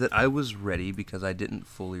way that I was ready, because I didn't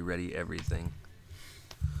fully ready everything.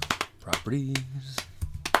 Properties.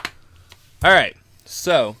 All right.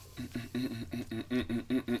 So,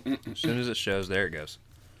 as soon as it shows, there it goes.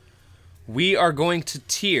 We are going to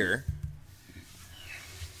tier.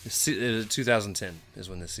 2010 is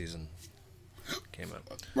when this season came up.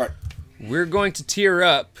 Right. We're going to tier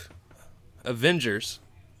up Avengers.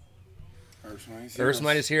 Earth's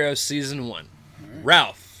Mightiest Heroes Season 1. Right.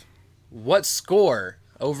 Ralph, what score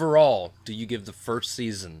overall do you give the first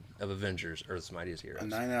season of Avengers Earth's Mightiest Heroes? A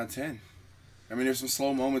 9 out of 10. I mean, there's some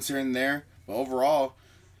slow moments here and there, but overall,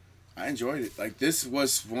 I enjoyed it. Like, this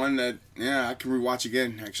was one that, I can rewatch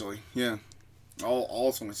again, actually. Yeah.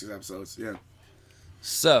 All 26 episodes, yeah.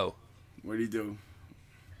 So. What do you do?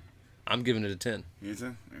 I'm giving it a 10. You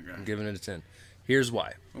 10? Okay. I'm giving it a 10. Here's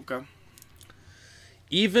why. Okay.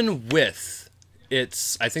 Even with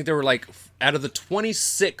its, I think there were like, out of the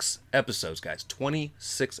 26 episodes, guys,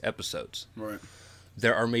 26 episodes. Right.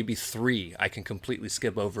 There are maybe 3 I can completely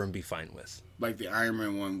skip over and be fine with. Like the Iron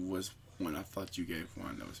Man one was one I thought you gave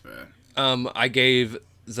one that was bad. I gave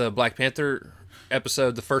the Black Panther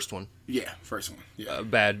episode, the first one. Yeah, first one. Yeah.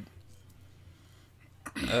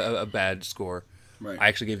 A bad score. Right. I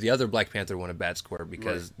actually gave the other Black Panther one a bad score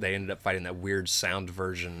because they ended up fighting that weird sound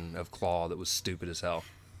version of Claw that was stupid as hell.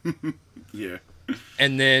 Yeah.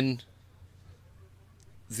 And then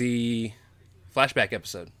the flashback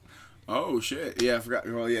episode. Oh, shit. Yeah, I forgot.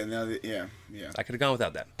 Well, yeah, now that, yeah. I could have gone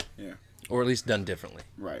without that. Yeah. Or at least done differently.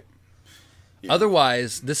 Right. Yeah.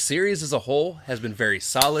 Otherwise, this series as a whole has been very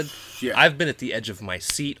solid. Yeah. I've been at the edge of my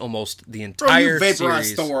seat almost the entire Bro, you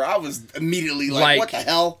vaporized series. Thor. I was immediately like, what the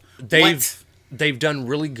hell? They've done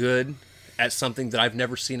really good at something that I've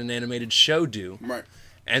never seen an animated show do. Right.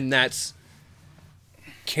 And that's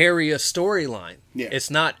carry a storyline. Yeah. It's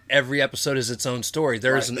not every episode is its own story.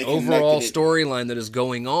 There is an overall storyline that is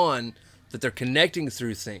going on that they're connecting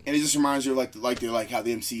through things. And it just reminds you of like how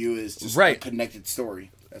the MCU is just right. a connected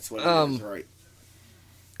story. That's what it is, right?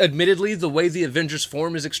 Admittedly, the way the Avengers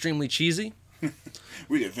form is extremely cheesy.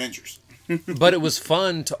 We're the Avengers. But it was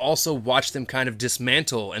fun to also watch them kind of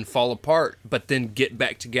dismantle and fall apart, but then get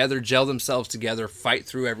back together, gel themselves together, fight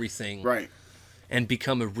through everything. Right. and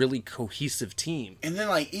become a really cohesive team. And then,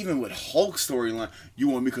 like, even with Hulk's storyline, you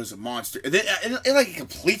want me because of monster. And then it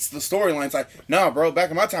completes the storyline. It's like, nah, bro, back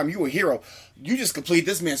in my time, you were a hero. You just complete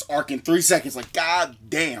this man's arc in 3 seconds. Like, god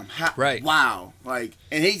damn. Right. Wow. Like,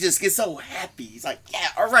 and he just gets so happy. He's like, yeah,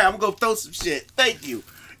 all right, I'm going to go throw some shit. Thank you.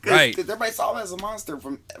 Right. Because everybody saw him as a monster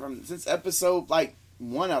from since episode, like,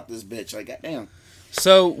 1 out this bitch. Like, goddamn.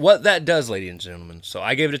 So, what that does, ladies and gentlemen. So,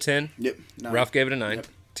 I gave it a 10. Yep. 9. Ralph gave it a 9. Yep.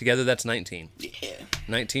 Together, that's 19. Yeah.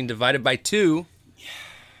 19 divided by 2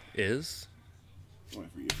 is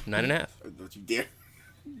 9.5. Don't you dare.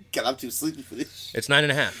 God, I'm too sleepy for this shit. It's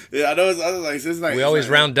 9.5. Yeah, I know. I was like, it's like, we always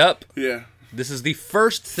round up. Yeah. This is the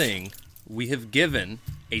first thing we have given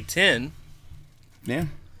a 10. Yeah.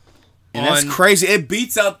 And that's crazy. It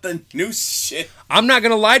beats out the new shit. I'm not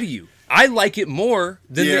going to lie to you. I like it more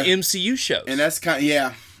than the MCU shows. And that's kind of,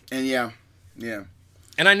 yeah.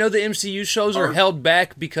 And I know the MCU shows are held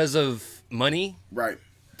back because of money. Right.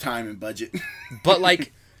 Time and budget. But,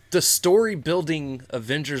 like, the story building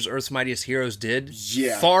Avengers Earth's Mightiest Heroes did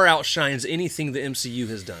far outshines anything the MCU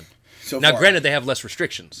has done. So now, granted, they have less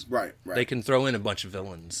restrictions. Right. They can throw in a bunch of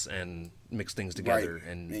villains and mix things together.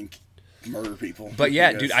 And murder people. But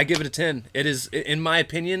yeah, dude, I give it a 10. It is, in my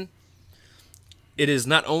opinion, it is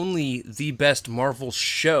not only the best Marvel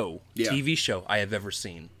show, TV show I have ever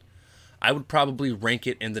seen. I would probably rank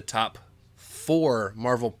it in the top 4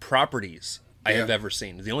 Marvel properties I have ever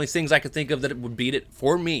seen. The only things I could think of that would beat it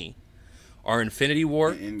for me are Infinity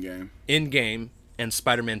War, Endgame, and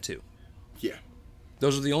Spider-Man 2. Yeah.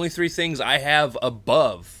 Those are the only 3 things I have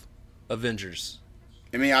above Avengers.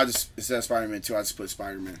 I mean, instead of Spider-Man 2, I just put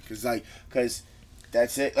Spider-Man. Because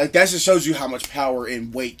that's it. Like, that just shows you how much power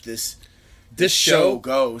and weight this show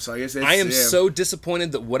goes. So I guess I am so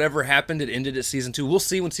disappointed that whatever happened, it ended at season 2. We'll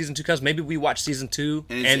see when season 2 comes. Maybe we watch season 2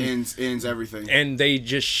 and ends everything. And they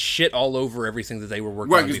just shit all over everything that they were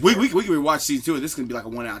working on. Right, because we can rewatch season 2 and this is going to be like a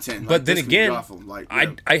 1 out of 10. But then again,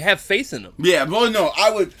 I have faith in them. Yeah, well, no,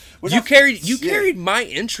 I would. You carried my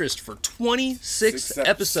interest for 26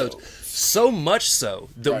 episodes. So much so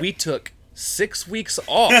that we took 6 weeks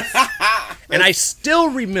off. And I still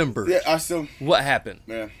remember what happened.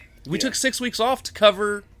 Yeah. We took 6 weeks off to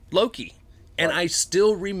cover Loki, and I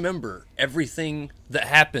still remember everything that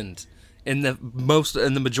happened in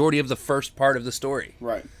the majority of the first part of the story.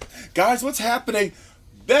 Right, guys, what's happening?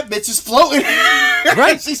 That bitch is floating.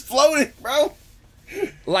 Right, she's floating, bro.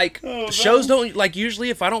 Like shows don't like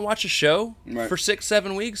usually if I don't watch a show for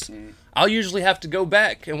 6-7 weeks, I'll usually have to go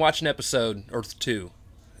back and watch an episode or 2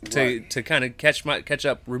 to kind of catch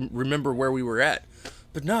up, remember where we were at.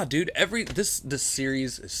 But nah, dude, this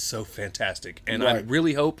series is so fantastic, and I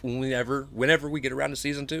really hope whenever we get around to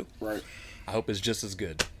season 2, I hope it's just as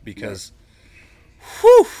good because,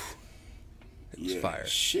 whew, it's fire.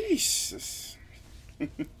 Jesus,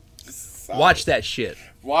 watch that shit.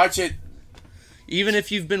 Watch it. Even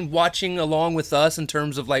if you've been watching along with us in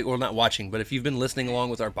terms of like, or not watching, but if you've been listening along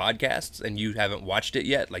with our podcasts and you haven't watched it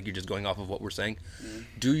yet, like you're just going off of what we're saying,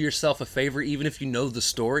 do yourself a favor, even if you know the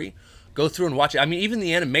story. Go through and watch it. I mean, even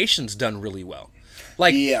the animation's done really well.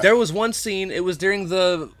 Like, there was one scene, it was during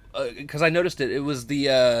the, because I noticed it, it was the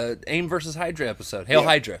AIM versus Hydra episode. Hail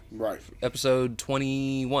Hydra. Right. Episode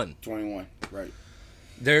 21. 21, right.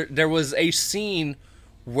 There was a scene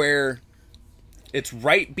where it's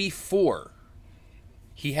right before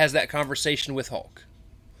he has that conversation with Hulk,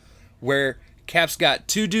 where Cap's got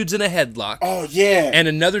 2 dudes in a headlock. Oh, yeah. And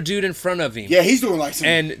another dude in front of him. Yeah, he's doing like some...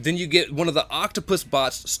 And then you get one of the octopus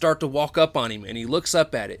bots start to walk up on him, and he looks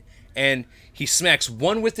up at it. And he smacks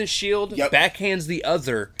one with his shield, backhands the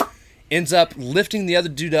other, ends up lifting the other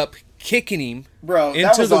dude up, kicking him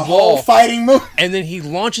into the wall. Whole fighting move. And then he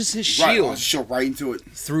launches his shield right into it.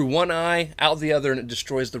 Through one eye, out the other, and it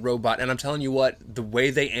destroys the robot. And I'm telling you what, the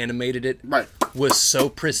way they animated it was so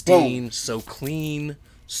pristine, so clean,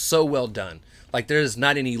 so well done. Like, there's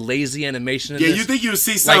not any lazy animation in this. Yeah, you think you would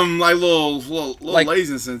see some, like little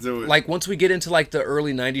laziness into it. Like, once we get into, like, the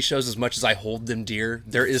early 90s shows, as much as I hold them dear,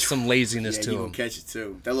 there is some laziness to them. Yeah, you can catch it,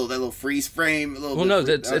 too. That little freeze frame.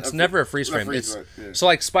 It's never a freeze frame. So,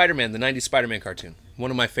 like, Spider-Man, the 90s Spider-Man cartoon.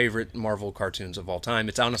 One of my favorite Marvel cartoons of all time.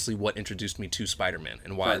 It's honestly what introduced me to Spider-Man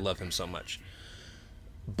and why I love him so much.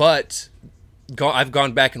 But I've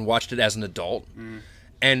gone back and watched it as an adult.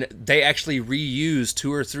 And they actually reuse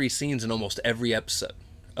 2 or 3 scenes in almost every episode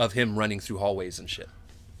of him running through hallways and shit.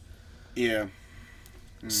 Yeah.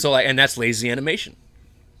 So, like, and that's lazy animation.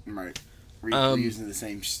 Right. reusing the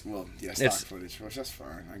same, stock footage, which that's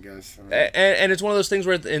fine, I guess. And it's one of those things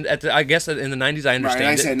where, I guess in the 90s, I understand. Right,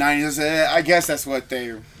 I said 90s, I guess that's what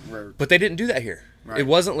they were. But they didn't do that here. Right. It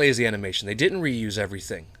wasn't lazy animation. They didn't reuse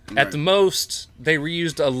everything. Right. At the most, they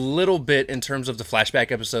reused a little bit in terms of the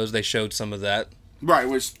flashback episodes. They showed some of that. Right,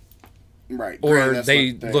 Or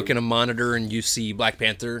they look in a monitor and you see Black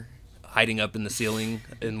Panther hiding up in the ceiling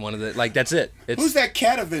in one of the... Like, that's it. Who's that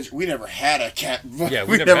cat adventure? We never had a cat... Yeah,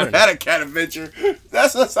 we never had a cat adventure.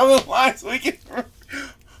 That's what some of the lines we can...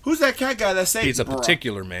 Who's that cat guy that saved... He's a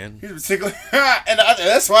particular man. He's a particular... and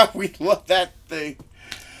that's why we love that thing.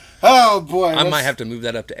 Oh, boy. I might have to move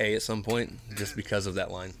that up to A at some point, just because of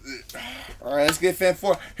that line. All right, let's get Fan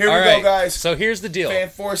 4. Here we go, guys. So here's the deal. Fan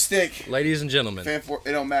 4 stick. Ladies and gentlemen. Fan 4,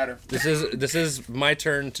 it don't matter. This is my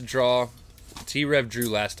turn to draw. T-Rev drew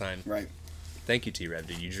last time. Right. Thank you, T-Rev,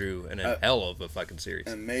 dude. You drew a hell of a fucking series.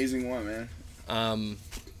 An amazing one, man.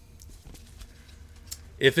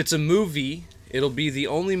 If it's a movie, it'll be the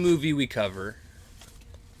only movie we cover,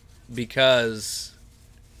 because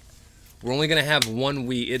we're only going to have 1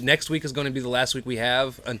 week. Next week is going to be the last week we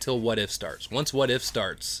have until What If starts. Once What If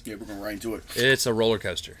starts... Yeah, we're going right into it. It's a roller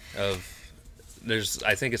coaster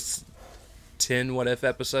I think it's 10 What If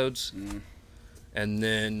episodes. Mm-hmm. And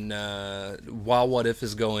then while What If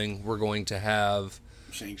is going, we're going to have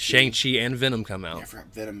Shang-Chi and Venom come out. Yeah, I forgot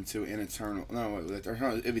Venom 2 and Eternal. No,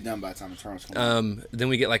 it'll be done by the time Eternals come out. Then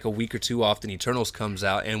we get like a week or two off, then Eternals comes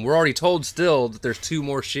out. And we're already told still that there's 2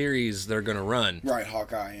 more series that are going to run. Right,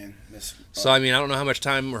 Hawkeye and this. So, I mean, I don't know how much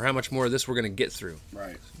time or how much more of this we're going to get through.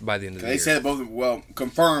 Right. By the end of the year. They said both,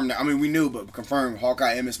 confirmed. I mean, we knew, but confirmed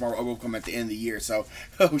Hawkeye and Miss Marvel will come at the end of the year. So,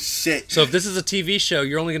 oh, shit. So, if this is a TV show,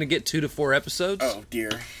 you're only going to get 2 to 4 episodes? Oh,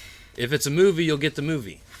 dear. If it's a movie, you'll get the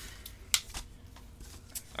movie.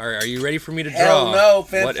 All right, are you ready for me to draw? Hell no,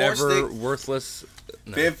 Fan whatever 4 stick. Worthless...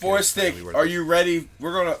 No, Fan 4 stick, are you ready?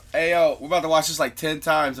 We're going to... Ayo, we're about to watch this like 10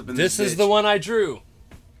 times up in this This is the one I drew.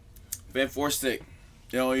 Fan 4 stick.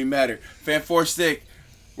 It don't even matter. Fan 4 stick.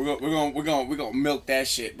 We're gonna milk that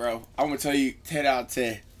shit, bro. I'm gonna tell you 10 out of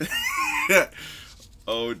 10.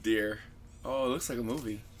 Oh dear. Oh, it looks like a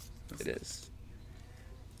movie. It is.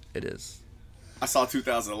 It is. I saw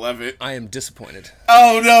 2011. I am disappointed.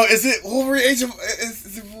 Oh no, is it Wolverine?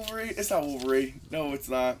 Is it Wolverine? It's not Wolverine. No, it's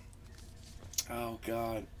not. Oh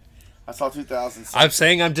god. I saw 2006. I'm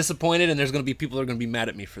saying I'm disappointed, and there's gonna be people that are gonna be mad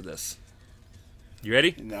at me for this. You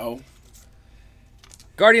ready? No.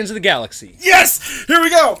 Guardians of the Galaxy. Yes! Here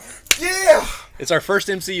we go! Yeah! It's our first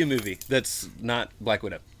MCU movie that's not Black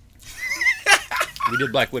Widow. We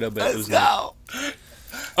did Black Widow, but it was not.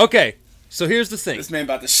 Okay, so here's the thing. This man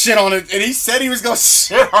about to shit on it, and he said he was going to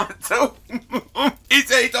shit on it, too.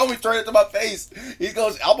 He told me straight to my face. I'm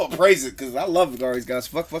going to praise it, because I love the Guardians, guys.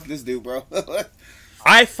 Fuck this dude, bro.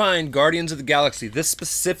 I find Guardians of the Galaxy, this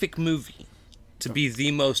specific movie, to be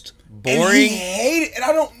the most boring. And he hated it, and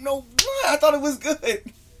I don't know why. I thought it was good.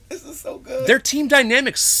 This is so good. Their team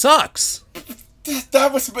dynamic sucks.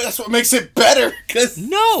 That's what makes it better. Cause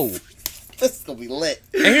no. This is going to be lit.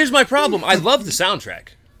 And here's my problem. I love the soundtrack.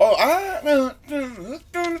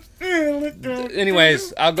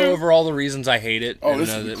 Anyways, I'll go over all the reasons I hate it. Oh, this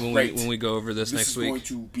is great. When we go over this next week. This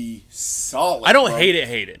is going to be solid. I don't hate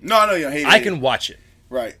it. No, you don't hate it. I can watch it.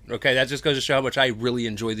 Right. Okay, that just goes to show how much I really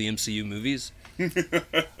enjoy the MCU movies.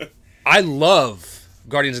 I love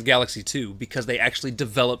Guardians of the Galaxy 2 because they actually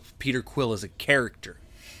develop Peter Quill as a character.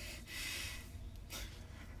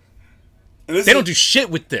 They don't do shit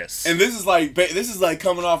with this. And this is like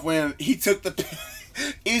coming off when he took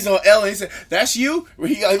he's on Ellen. He said, "That's you." Where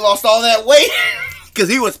he lost all that weight because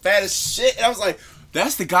he was fat as shit. And I was like,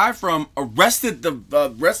 "That's the guy from Arrested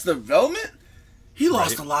Development." He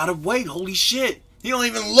lost a lot of weight. Holy shit! He don't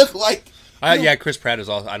even look like. Yeah, Chris Pratt is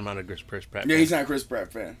also. I'm not a Chris Pratt fan. Yeah, he's not a Chris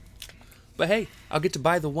Pratt fan. But hey, I'll get to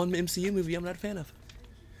buy the one MCU movie I'm not a fan of.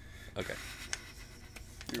 Okay.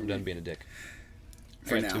 I'm done being a dick.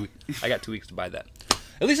 I got 2 weeks to buy that.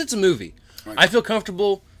 At least it's a movie. Right. I feel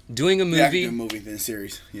comfortable doing a movie. Yeah, I can do a movie than a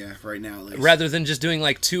series. Yeah, right now at least. Rather than just doing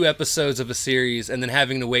like 2 episodes of a series and then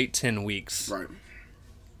having to wait 10 weeks. Right.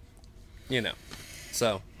 You know.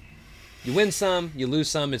 So, you win some, you lose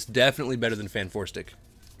some. It's definitely better than Fan 4 Stick.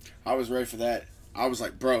 I was ready for that. I was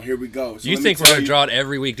like, bro, here we go. So you think we're going to draw it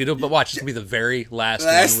every week, dude? But watch, it's going to be the very last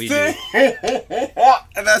one we do.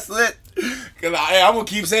 And that's it. Cause I'm going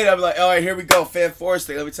to keep saying it. I'm like, all right, here we go. Fan 4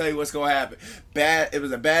 Stick. Let me tell you what's going to happen. It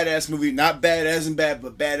was a badass movie. Not bad as in bad,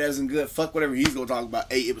 but bad as in good. Fuck whatever he's going to talk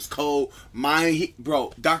about. Hey, it was cold.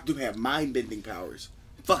 Bro, Doctor Doom had mind-bending powers.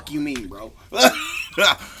 Fuck you mean, bro?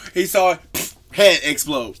 He saw it. Head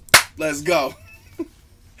explode. Let's go.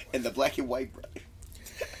 And the black and white, bro.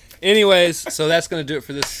 Anyways, so that's going to do it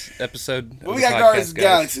for this episode. Well, we got Guardians of the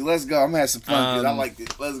Galaxy. Let's go. I'm going to have some fun, dude. I like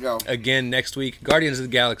this. Let's go. Again, next week, Guardians of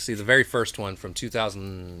the Galaxy, the very first one from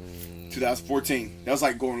 2014. That was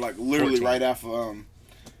like going like literally 14. right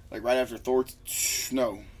after Thor.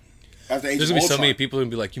 No. After Age There's of going to be so Ultron. many people who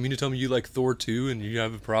be like, you mean to tell me you like Thor 2 and you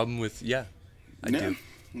have a problem with... Yeah, I do.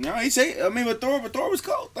 No, but Thor was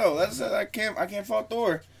cold, though. I can't fault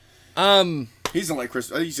Thor. He's not like Chris.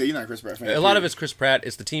 You say you're not a Chris Pratt fan. A lot of it's Chris Pratt.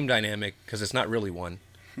 It's the team dynamic because it's not really one.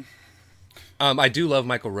 I do love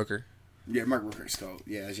Michael Rooker. Yeah, Michael Rooker's cold.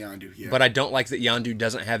 Yeah, it's Yondu. Yeah. But I don't like that Yondu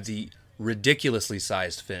doesn't have the ridiculously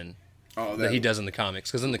sized fin that he does in the comics.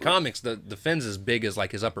 Because in the comics, the fin's as big as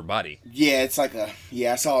like his upper body. Yeah, it's like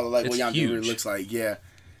I saw like what Yondu really looks like. Yeah.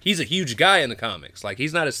 He's a huge guy in the comics. Like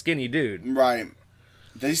he's not a skinny dude. Right.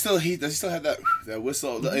 Does he still have that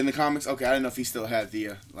whistle in the comics? Okay, I didn't know if he still had the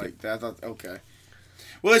like that. I thought okay.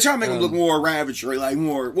 Well, they try to make him look more ravaged, or like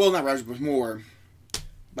more. Well, not ravaged, but more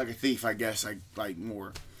like a thief, I guess. Like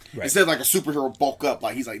more instead of like a superhero bulk up.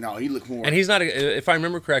 Like he's like no, he look more. And he's not. If I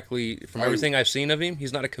remember correctly, from everything I've seen of him,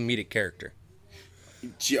 he's not a comedic character.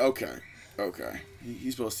 Okay.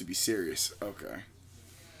 He's supposed to be serious. Okay.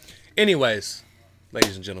 Anyways,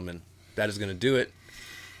 ladies and gentlemen, that is going to do it.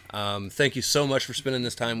 Thank you so much for spending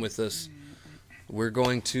this time with us. We're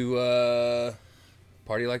going to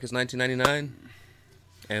party like it's 1999,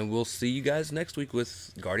 and we'll see you guys next week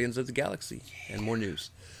with Guardians of the Galaxy and more news.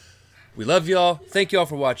 We love y'all. Thank y'all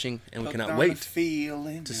for watching, and we cannot wait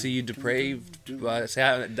to see you depraved.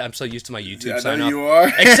 I'm so used to my YouTube sign off. You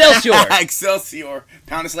are. Excelsior! Excelsior!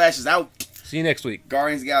 Pound and Slash is out. See you next week.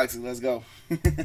 Guardians of the Galaxy. Let's go.